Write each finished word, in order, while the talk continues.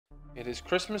It is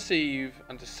Christmas Eve,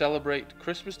 and to celebrate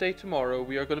Christmas Day tomorrow,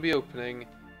 we are going to be opening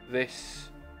this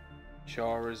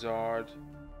Charizard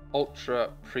Ultra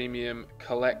Premium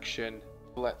Collection.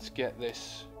 Let's get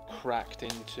this cracked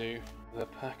into the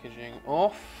packaging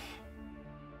off.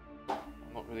 I'm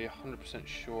not really 100%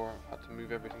 sure. I've had to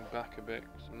move everything back a bit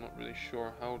because I'm not really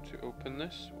sure how to open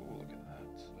this. Oh, look at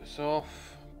that. This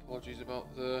off. Apologies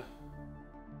about the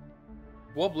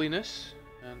wobbliness,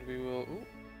 and we will. Oh,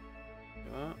 look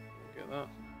at that. Get that.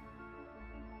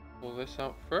 Pull this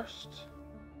out first.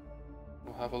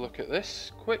 We'll have a look at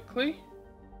this quickly.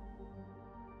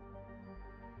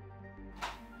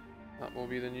 That will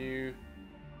be the new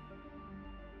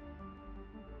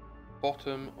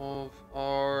bottom of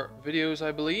our videos,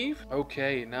 I believe.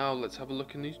 Okay, now let's have a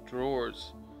look in these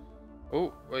drawers.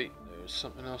 Oh, wait, there's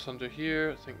something else under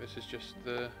here. I think this is just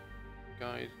the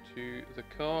guide to the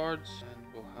cards, and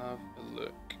we'll have a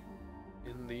look.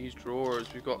 In these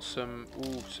drawers, we've got some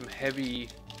heavy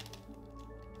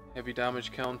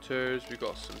damage counters. We've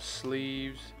got some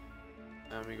sleeves,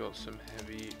 and we got some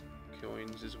heavy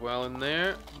coins as well in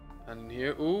there. And in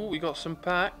here, we got some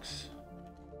packs.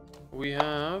 We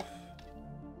have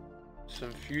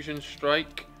some Fusion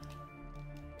Strike.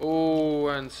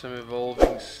 And some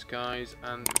Evolving Skies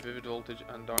and Vivid Voltage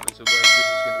and Darkness Ablaze. This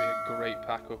is going to be a great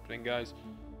pack opening, guys.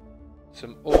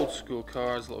 Some old school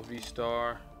cards, a little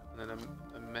V-Star. And then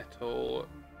a metal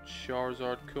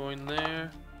Charizard coin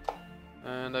there,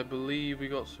 and I believe we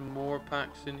got some more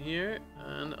packs in here,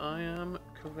 and I am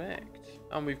correct.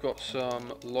 And we've got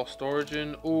some Lost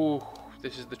Origin.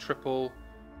 This is the triple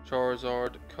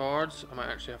Charizard cards. I might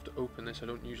actually have to open this. I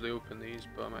don't usually open these,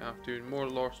 but I might have to. More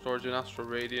Lost Origin, Astral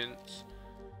Radiance,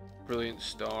 Brilliant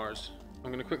Stars.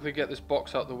 I'm going to quickly get this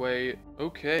box out the way.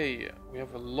 Okay, we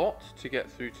have a lot to get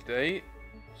through today.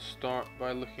 Start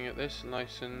by looking at this,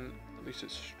 nice and at least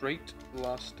it's straight. The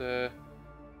last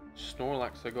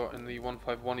Snorlax I got in the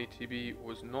 151 ETB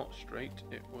was not straight,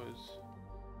 it was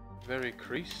very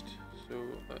creased. So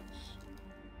let's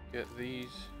get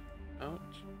these out.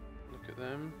 Look at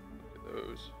them, look at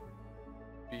those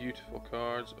beautiful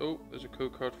cards. There's a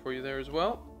code card for you there as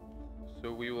well.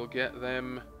 So we will get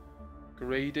them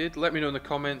graded. Let me know in the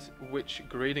comments which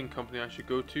grading company I should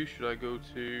go to. Should I go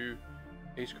to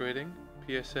Ace Grading,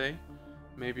 PSA,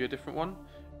 maybe a different one?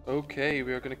 Okay,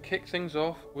 we are going to kick things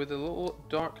off with a little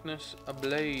Darkness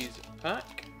Ablaze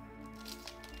pack.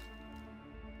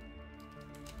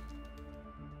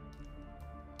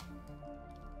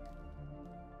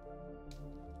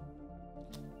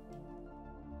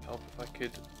 Help if I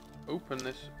could open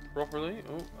this properly.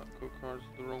 That code card's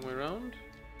the wrong way around,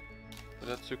 but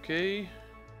that's okay.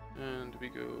 And we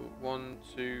go 1,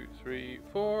 2, 3,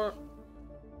 4.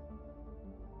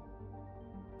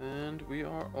 And we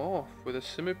are off with a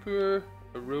Simipour,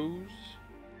 a Rose,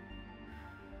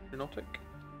 Hypnotic,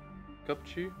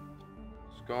 Cubchoo,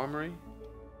 Skarmory,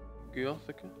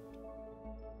 Gothita,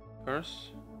 Purse,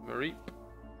 Mareep,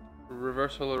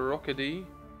 Reversal Rockadee,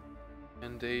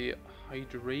 and a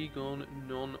Hydreigon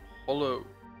non-holo.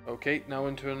 Okay, now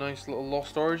into a nice little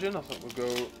Lost Origin. I think we'll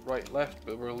go right left,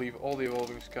 but we'll leave all the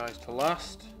Evolving Skies to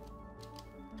last,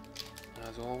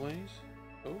 as always.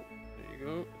 There you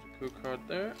go. Code card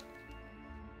there,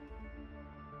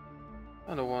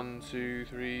 and a 1, 2,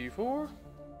 3, 4,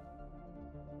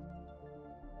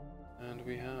 and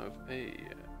we have a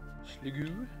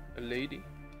Sliggoo, a Lady,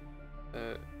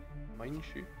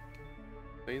 Mineshoe,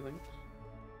 Phalanx,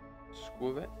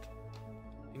 Squavette,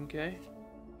 Inkay,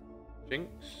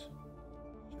 Jinx,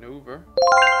 Snover.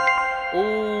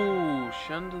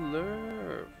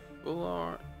 Chandelure, full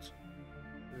art,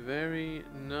 very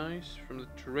nice from the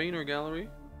Trainer Gallery.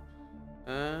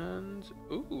 And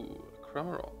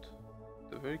Cramorant,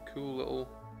 a very cool little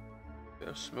bit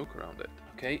of smoke around it.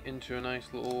 Okay, into a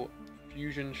nice little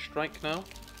Fusion Strike now.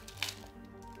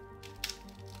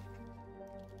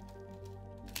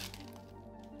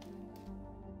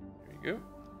 There we go.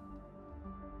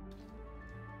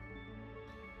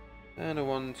 And a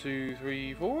 1, 2,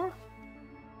 3, 4.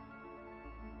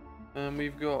 And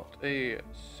we've got a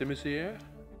Simisear,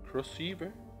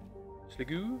 Crossiever,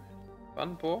 Sliggoo,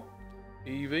 Banpaw,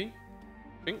 Eevee,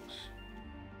 Jinx,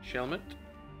 Shelmet,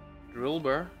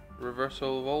 Drillbur,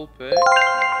 Reversal Volpe,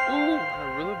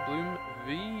 Rillaboom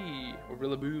V, or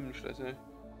Rillaboom should I say.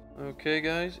 Okay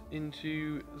guys,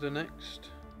 into the next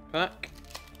pack.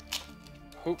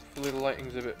 Hopefully the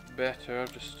lighting's a bit better,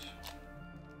 I've just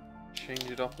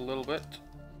changed it up a little bit.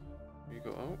 You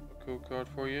got a code card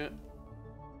for you.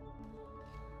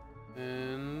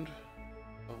 And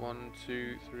a 1,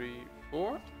 2, 3,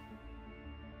 4.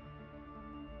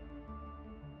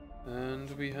 And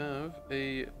we have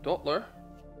a Dottler,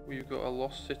 we've got a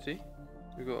Lost City,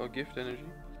 we've got a Gift Energy,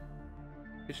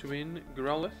 Hisuian,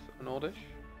 Growlithe, an Oddish,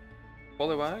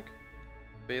 Poliwag,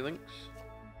 Phalanx,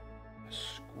 a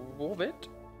Squabit,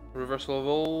 Reversal of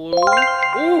Olo,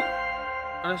 ooh!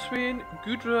 And a Hisuian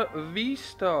Gudra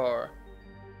V-Star.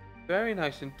 Very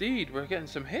nice indeed, we're getting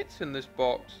some hits in this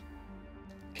box.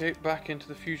 Okay, back into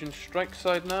the Fusion Strike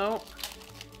side now.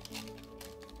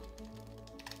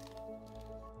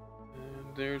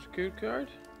 And there's a code card.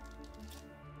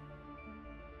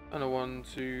 And a 1,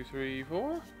 2, 3,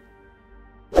 4.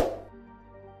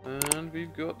 And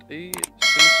we've got a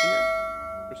Sinister,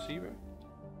 Receiver,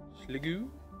 Sliggoo,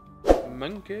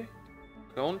 Monkey,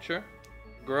 Concher,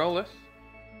 Growlithe,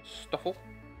 Stuffle,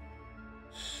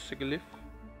 Sigilyph,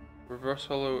 Reverse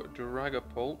Hollow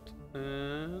Dragapult,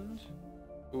 and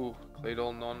ooh,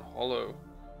 Claydol non-hollow.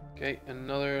 Okay,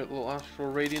 another little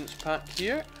Astral Radiance pack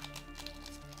here.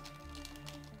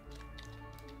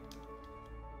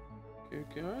 Good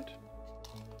card.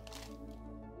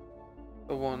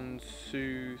 A 1,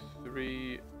 2,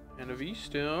 3, and a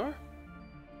V-Star.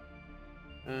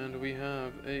 And we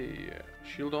have a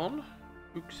Shieldon,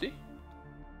 UPC,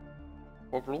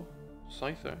 Povrel,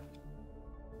 Scyther,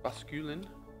 Basculin,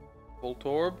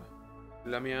 Voltorb,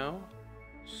 Lamiao,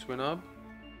 Swinub,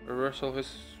 Reversal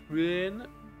Hisuian,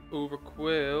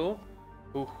 Overquill,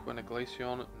 ooh, and a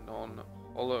Glaceon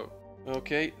non-hollow.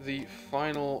 Okay, the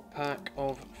final pack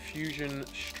of Fusion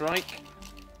Strike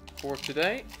for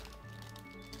today.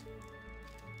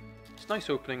 It's nice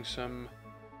opening some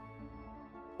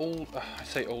old, I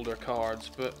say older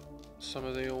cards, but some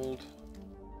of the old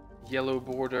yellow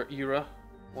border era.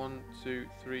 1, 2,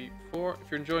 3, 4.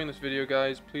 If you're enjoying this video,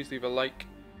 guys, please leave a like.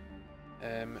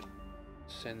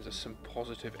 Sends us some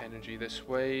positive energy this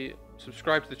way.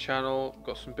 Subscribe to the channel.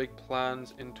 Got some big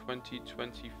plans in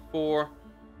 2024.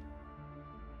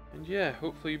 And yeah,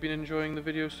 hopefully you've been enjoying the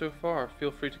video so far.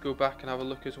 Feel free to go back and have a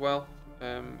look as well.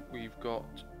 We've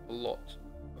got a lot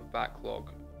of backlog.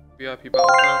 VIP Battle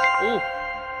Pass. Oh!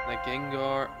 And a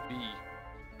Gengar V.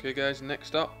 Okay guys,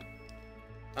 next up,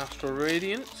 Astral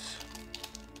Radiance.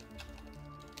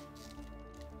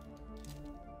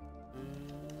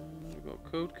 We've got a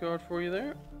code card for you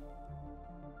there.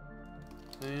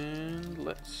 And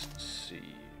let's see.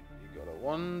 You got a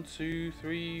 1, 2,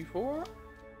 3, 4.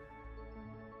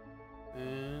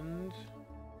 And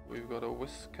we've got a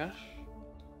Whiscash,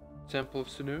 Temple of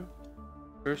Sinnoh,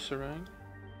 Ursaring,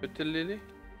 Bitterlily,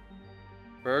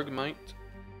 Bergmite,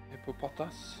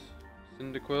 Hippopotas,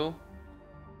 Cyndaquil,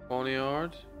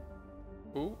 Ponyard.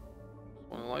 Oh,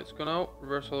 one of the lights gone out.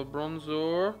 Reversal of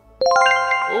Bronzor.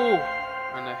 Oh,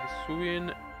 and a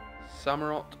Hisuian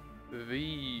Samurott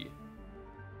V.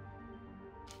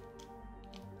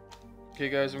 Okay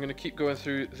guys, I'm going to keep going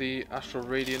through the Astral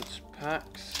Radiance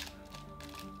packs.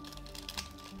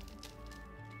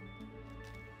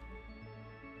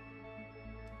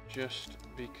 Just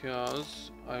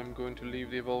because I'm going to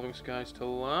leave the Evolving Skies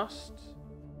till last,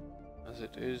 as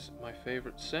it is my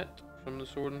favourite set from the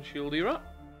Sword and Shield era.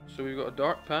 So we've got a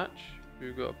Dark Patch,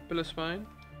 we've got a Piloswine,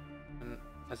 an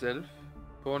Azelf,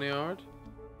 Ponyard,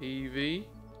 EV,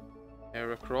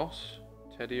 Heracross,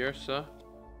 Teddiursa,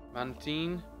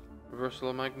 Mantine,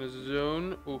 Reversal of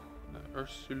Magnezone, ooh,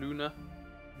 Ursaluna,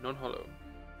 non-hollow.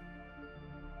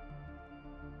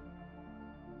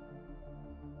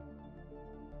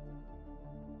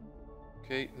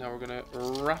 Okay, now we're gonna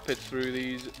rapid through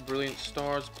these Brilliant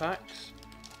Stars packs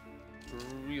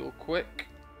real quick.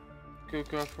 Code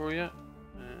card for you,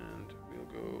 and we'll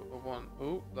go a 1.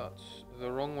 Oh, that's the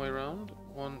wrong way around.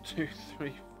 1, 2,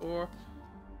 3, 4.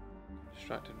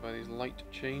 Distracted by these light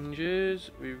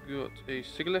changes. We've got a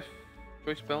Sigilyph,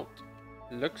 Choice Belt,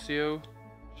 Luxio,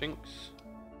 Shinx,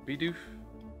 Bidoof,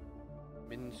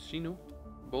 Minccino,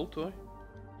 Boltoy,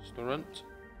 Snorunt,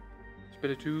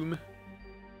 Spiritomb,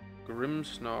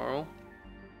 Grimmsnarl,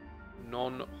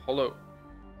 non-hollow.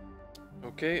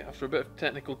 Okay, after a bit of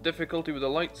technical difficulty with the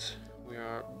lights, we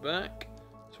are back.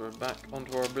 So we're back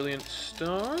onto our Brilliant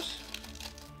Stars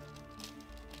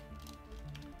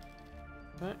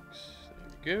packs.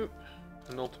 There we go.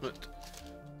 An ultimate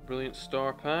Brilliant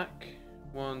Star pack.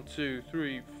 1, 2,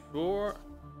 3, 4.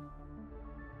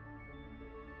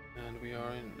 And we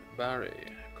are in Barry,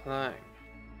 Clang,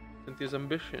 Cynthia's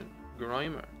Ambition,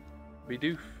 Grimer,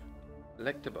 Bidoof,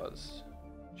 Electabuzz,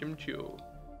 Chimchio,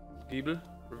 Gible,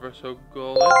 Reverso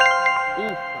Golett, ooh,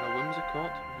 and a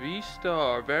Whimsicott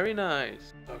V-Star, very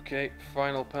nice. Okay,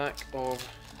 final pack of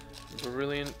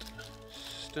Brilliant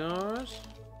Stars.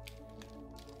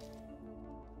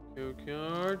 Go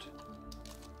card.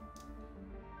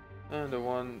 And a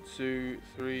 1, 2,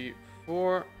 3,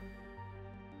 4.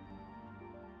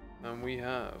 And we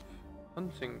have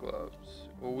hunting gloves,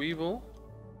 Weevil,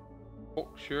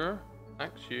 Hawksure,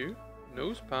 Axew,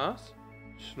 Nosepass,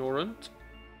 Snorant,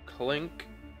 Clink,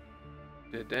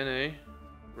 Dedenne,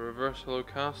 Reverse Hollow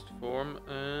Cast Form,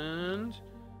 and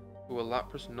a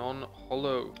Lapras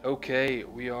non-hollow. Okay,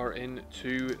 we are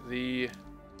into the...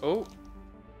 Oh!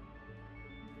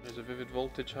 There's a Vivid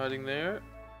Voltage hiding there.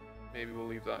 Maybe we'll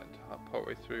leave that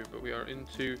partway through, but we are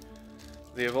into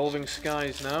the Evolving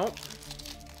Skies now.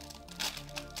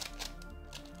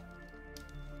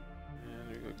 And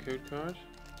we've got a code card.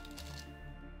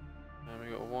 And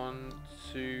we got 1,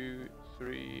 2,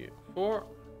 3, 4.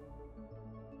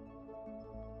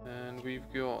 And we've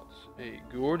got a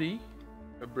Gordy,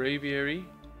 a Braviary,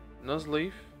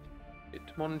 Nuzleaf,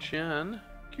 Hitmonchan,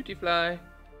 Cutiefly,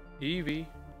 Eevee,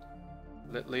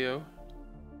 Litleo,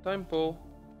 Timepole,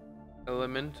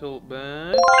 Elemental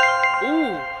Badge,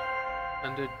 ooh,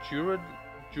 and a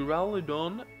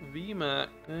Duraludon VMAX.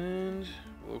 And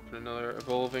we'll open another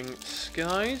Evolving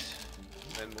Skies,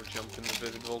 and then we'll jump in the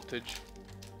Vivid Voltage.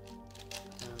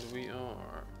 And we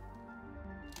are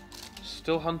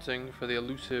still hunting for the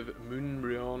elusive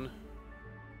Moonbryon.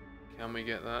 Can we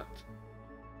get that?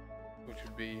 Which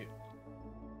would be an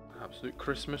absolute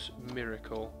Christmas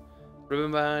miracle.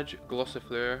 Ribbon Badge,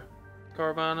 Glossifleur,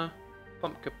 Carvanha,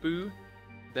 Pumpkaboo,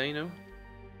 Dino,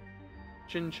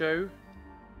 Chinchou,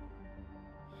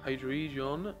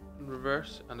 Hydreigon in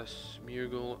reverse, and a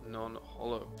Smeargle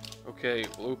non-hollow. Okay,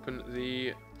 we'll open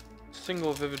the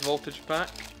single Vivid Voltage pack.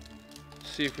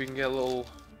 See if we can get a little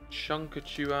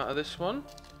Chunkachu out of this one.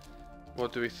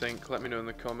 What do we think? Let me know in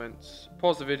the comments.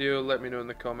 Pause the video, let me know in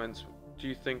the comments. Do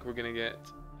you think we're going to get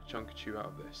a Chunkachu out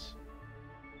of this?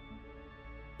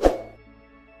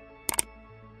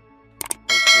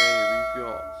 Okay, we've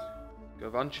got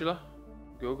Galvantula,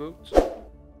 Gogoat,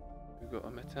 we've got a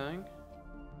Metang,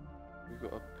 we've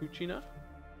got a Poochyena,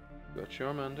 we've got a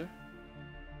Charmander,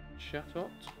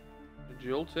 Chatot, a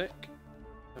Joltik,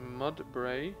 a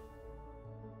Mudbray,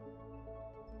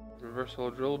 Reverse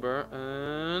Hollow Drillbur,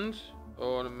 and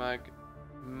a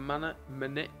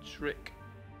Manectric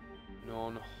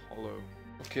non-hollow.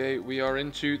 Okay, we are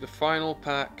into the final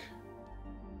pack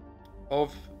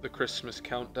of the Christmas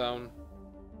countdown.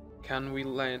 Can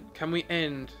we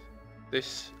end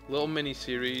this little mini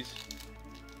series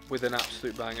with an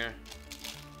absolute banger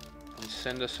and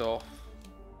send us off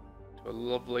to a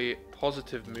lovely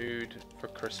positive mood for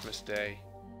Christmas Day?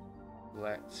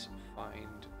 Let's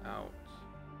find out.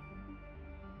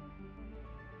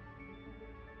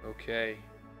 Okay,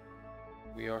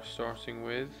 we are starting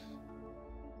with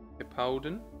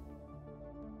Hippowdon,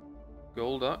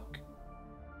 Golduck,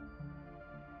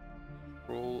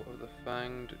 Scroll of the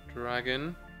Fanged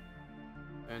Dragon,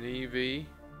 an Eevee,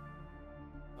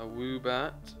 a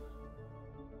Woobat,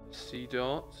 a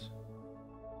Seedot,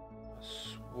 a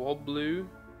Swablu,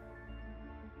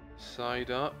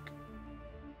 Psyduck,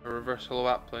 a Reverse Hollow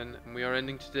Applin, and we are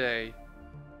ending today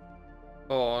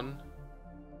on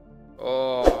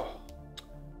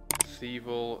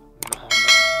Thievul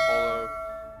non-hollow.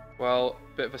 Well,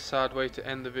 bit of a sad way to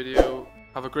end the video.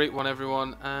 Have a great one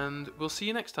everyone, and we'll see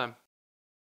you next time.